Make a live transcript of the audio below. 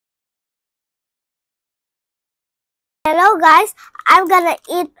Hello guys, I'm gonna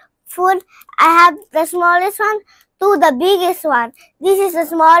eat food. I have the smallest one to the biggest one. This is the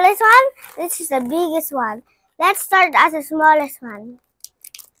smallest one. This is the biggest one. Let's start as the smallest one.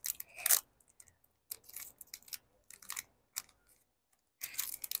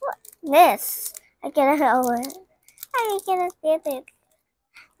 This. I cannot open it. I cannot get it.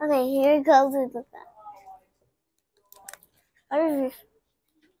 Okay, here goes it. What is this?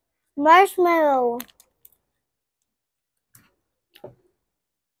 Marshmallow.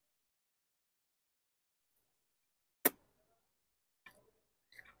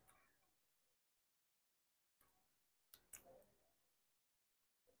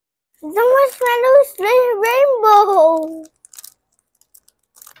 The marshmallow is rainbow.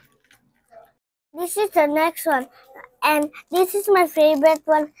 This is the next one. And this is my favorite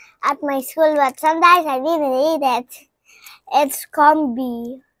one at my school, but sometimes I didn't eat it. It's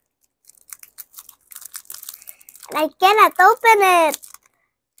Combi. And I cannot open it.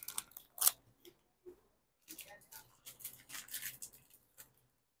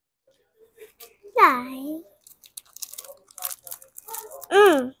 Die.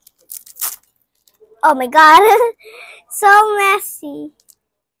 Oh my god. So messy.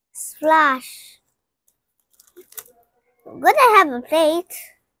 Splash. Good I have a plate.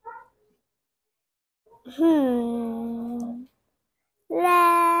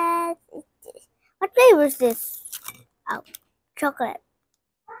 What flavor is this? Oh, chocolate.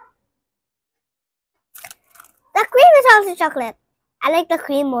 The cream is also chocolate. I like the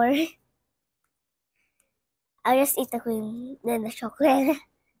cream more. I'll just eat the cream than the chocolate.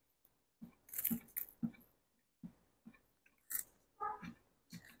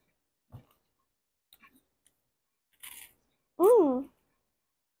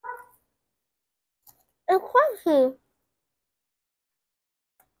 It's crunchy.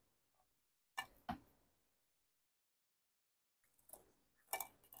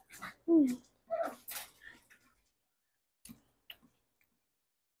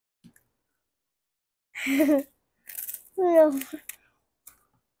 No.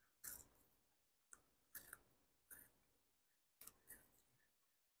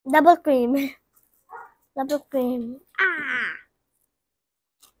 Double cream. Double cream. Ah!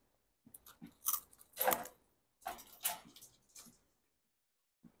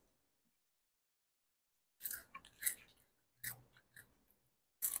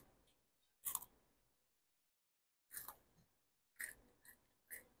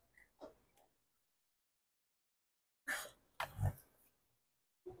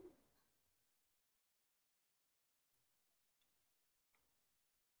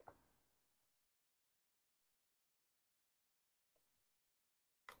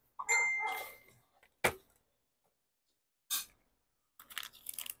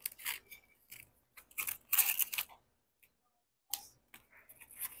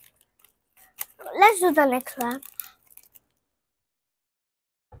 Let's do the next one.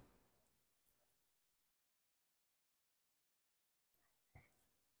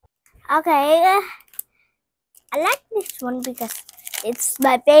 Okay, I like this one because it's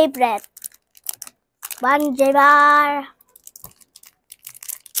my favorite. One bar.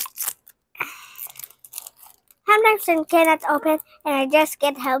 Sometimes I cannot open and I just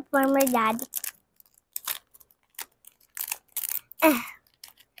get help from my dad.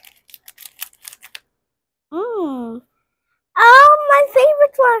 Oh, my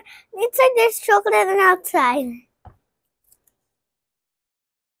favorite one. Inside there's chocolate and outside.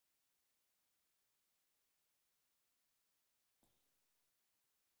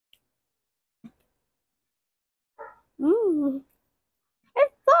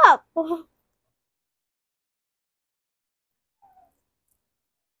 It's pop.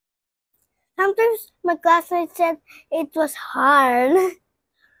 Sometimes my classmates said it was hard.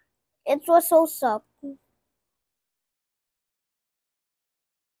 It was so soft.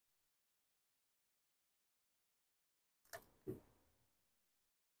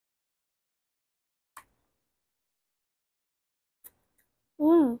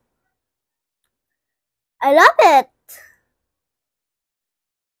 I love it.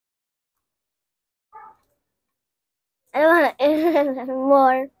 I don't want to eat it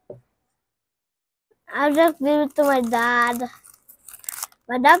anymore. I'll just give it to my dad.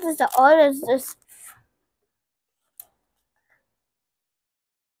 My dad is always just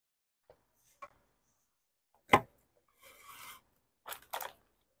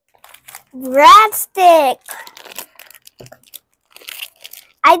breadstick.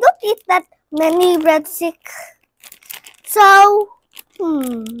 I don't eat that many breadstick. So,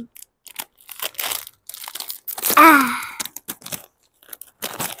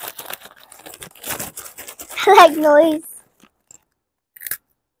 I like noise.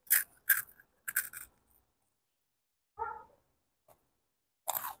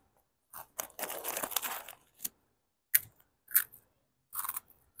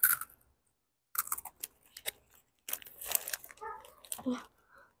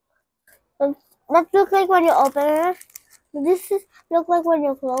 That looks like when you open it. This is look like when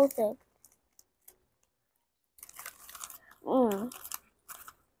you close it.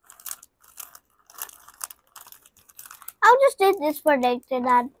 I'll just eat this for later,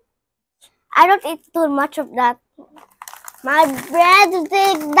 Dad. I don't eat too much of that. My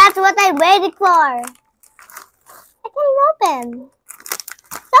breadstick, that's what I'm waiting for. I can't open.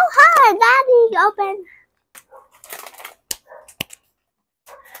 So hard, Daddy, open.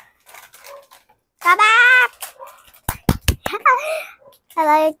 Come back. I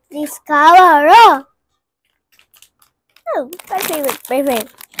like this color. Oh, my favorite.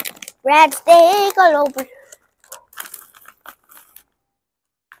 Breadstick all over.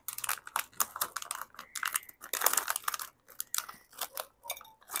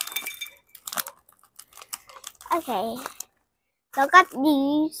 Okay, look at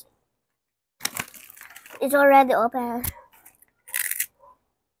these. It's already open.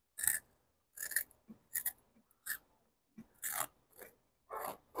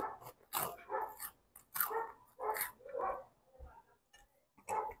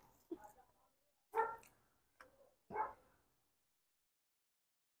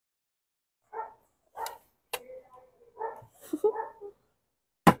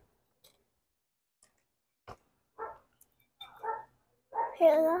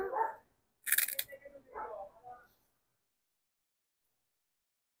 Here.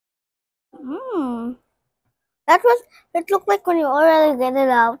 It looked like when you already get it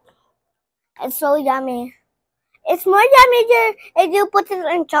out. It's so yummy. It's more yummy if you put it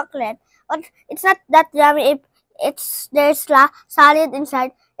in chocolate. But it's not that yummy if there's salad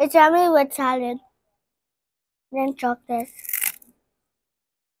inside. It's yummy with salad. Then chocolate.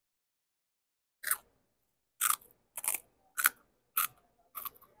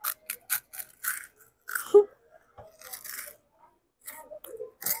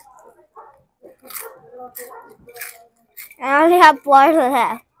 I only have 4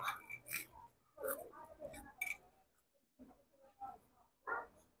 left.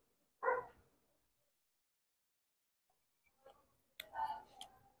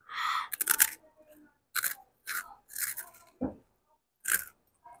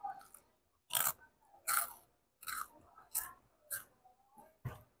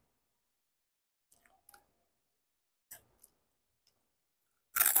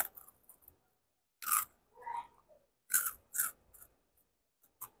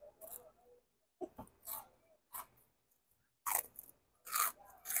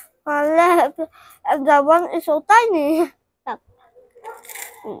 Left. And that one is so tiny. I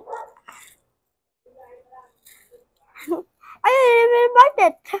didn't even bite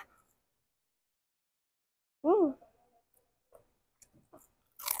it.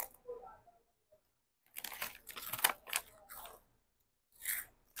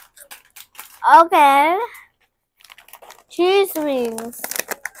 Okay. Cheese wings.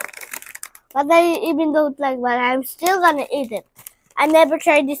 But I even don't like, but I'm still gonna eat it. I never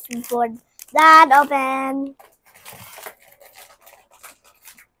tried this before. Dad, open.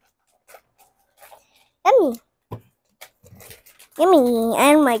 Yummy. Yummy.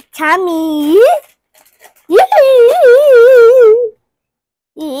 And my tummy.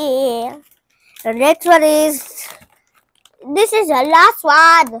 Yeah. The next one is, this is the last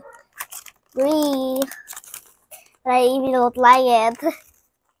one. Three. I even don't like it.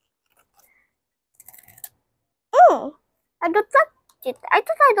 I don't like it. I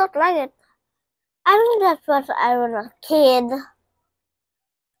thought I don't like it. I think that's what I was a kid.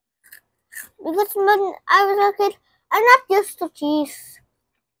 Because when I was a kid, I'm not used to cheese.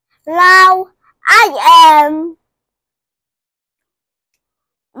 Now I am.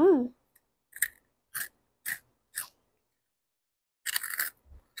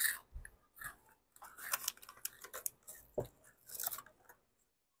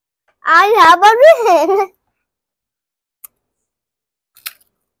 I have a ring.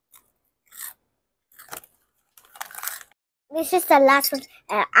 This is the last one,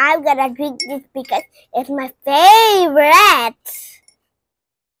 and I'm gonna drink this because it's my favorite.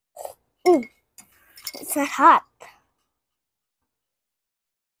 It's not hot.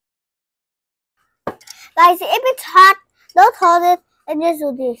 Guys, if it's hot, don't hold it and just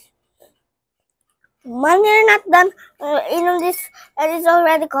do this. When you're not done eating this and it's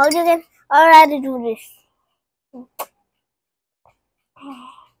already cold, you can already do this.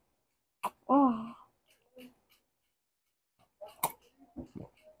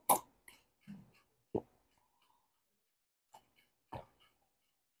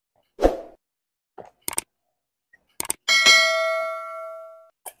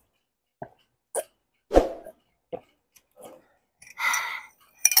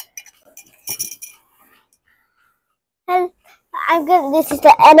 This is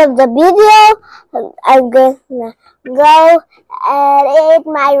the end of the video. I'm gonna go and eat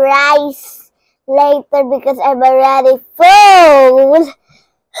my rice later because I'm already full.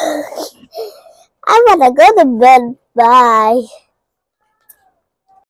 I'm gonna go to bed. Bye.